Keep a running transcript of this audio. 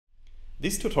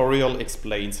This tutorial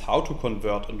explains how to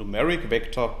convert a numeric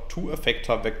vector to a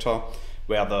factor vector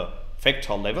where the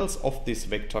factor levels of this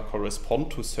vector correspond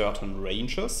to certain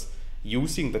ranges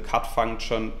using the cut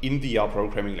function in the R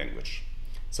programming language.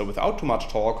 So without too much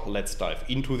talk, let's dive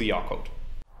into the R code.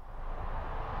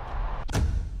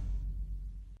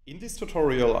 In this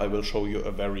tutorial I will show you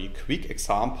a very quick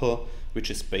example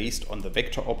which is based on the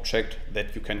vector object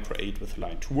that you can create with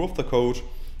line 2 of the code.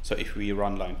 So if we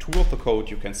run line 2 of the code,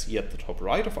 you can see at the top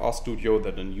right of RStudio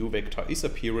that a new vector is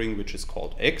appearing which is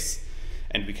called x,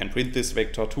 and we can print this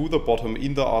vector to the bottom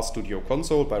in the RStudio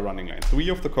console by running line 3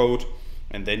 of the code,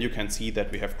 and then you can see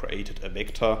that we have created a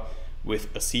vector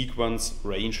with a sequence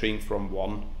ranging from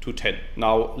 1 to 10.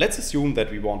 Now let's assume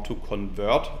that we want to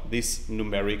convert this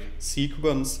numeric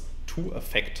sequence to a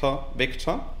factor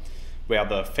vector where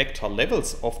the factor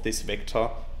levels of this vector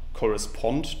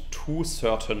correspond to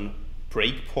certain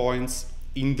breakpoints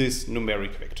in this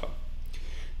numeric vector.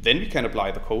 Then we can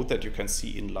apply the code that you can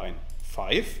see in line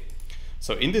 5.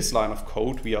 So in this line of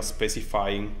code we are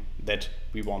specifying that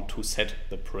we want to set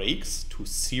the breaks to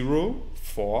 0,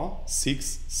 4,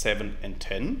 6, 7 and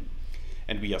 10,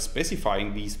 and we are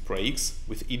specifying these breaks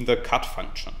within the cut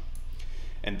function.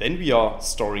 And then we are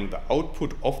storing the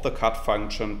output of the cut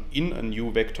function in a new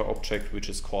vector object which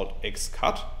is called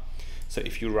xcut. So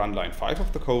if you run line 5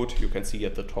 of the code, you can see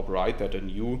at the top right that a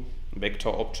new vector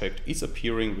object is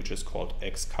appearing which is called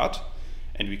xcut,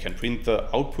 and we can print the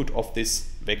output of this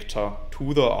vector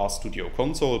to the RStudio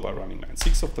console by running line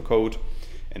 6 of the code.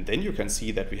 And then you can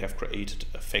see that we have created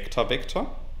a factor vector,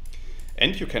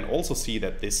 and you can also see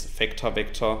that this factor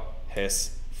vector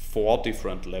has 4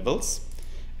 different levels,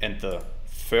 and the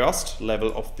first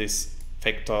level of this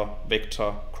factor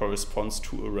vector corresponds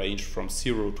to a range from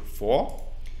 0 to 4.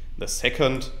 The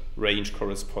second range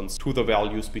corresponds to the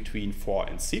values between 4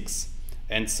 and 6,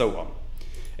 and so on.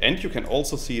 And you can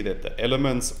also see that the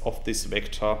elements of this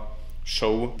vector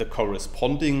show the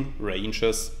corresponding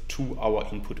ranges to our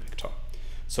input vector.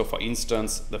 So for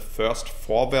instance, the first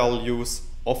 4 values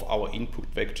of our input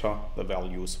vector, the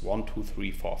values 1, 2,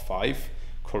 3, 4, 5,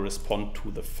 correspond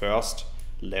to the first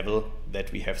level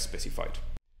that we have specified.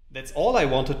 That's all I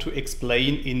wanted to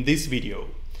explain in this video.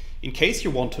 In case you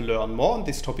want to learn more on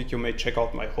this topic, you may check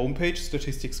out my homepage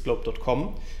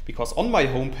statisticsglobe.com, because on my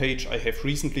homepage I have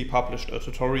recently published a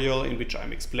tutorial in which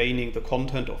I'm explaining the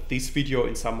content of this video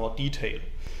in some more detail.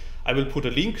 I will put a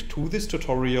link to this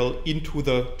tutorial into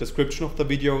the description of the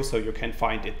video so you can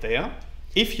find it there.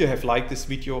 If you have liked this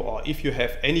video or if you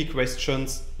have any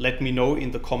questions, let me know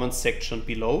in the comments section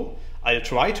below. I'll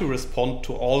try to respond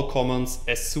to all comments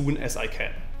as soon as I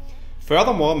can.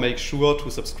 Furthermore, make sure to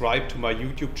subscribe to my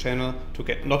YouTube channel to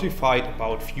get notified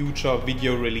about future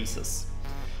video releases.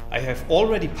 I have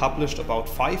already published about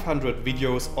 500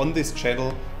 videos on this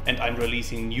channel, and I'm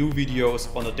releasing new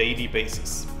videos on a daily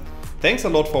basis. Thanks a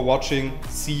lot for watching.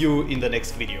 See you in the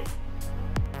next video.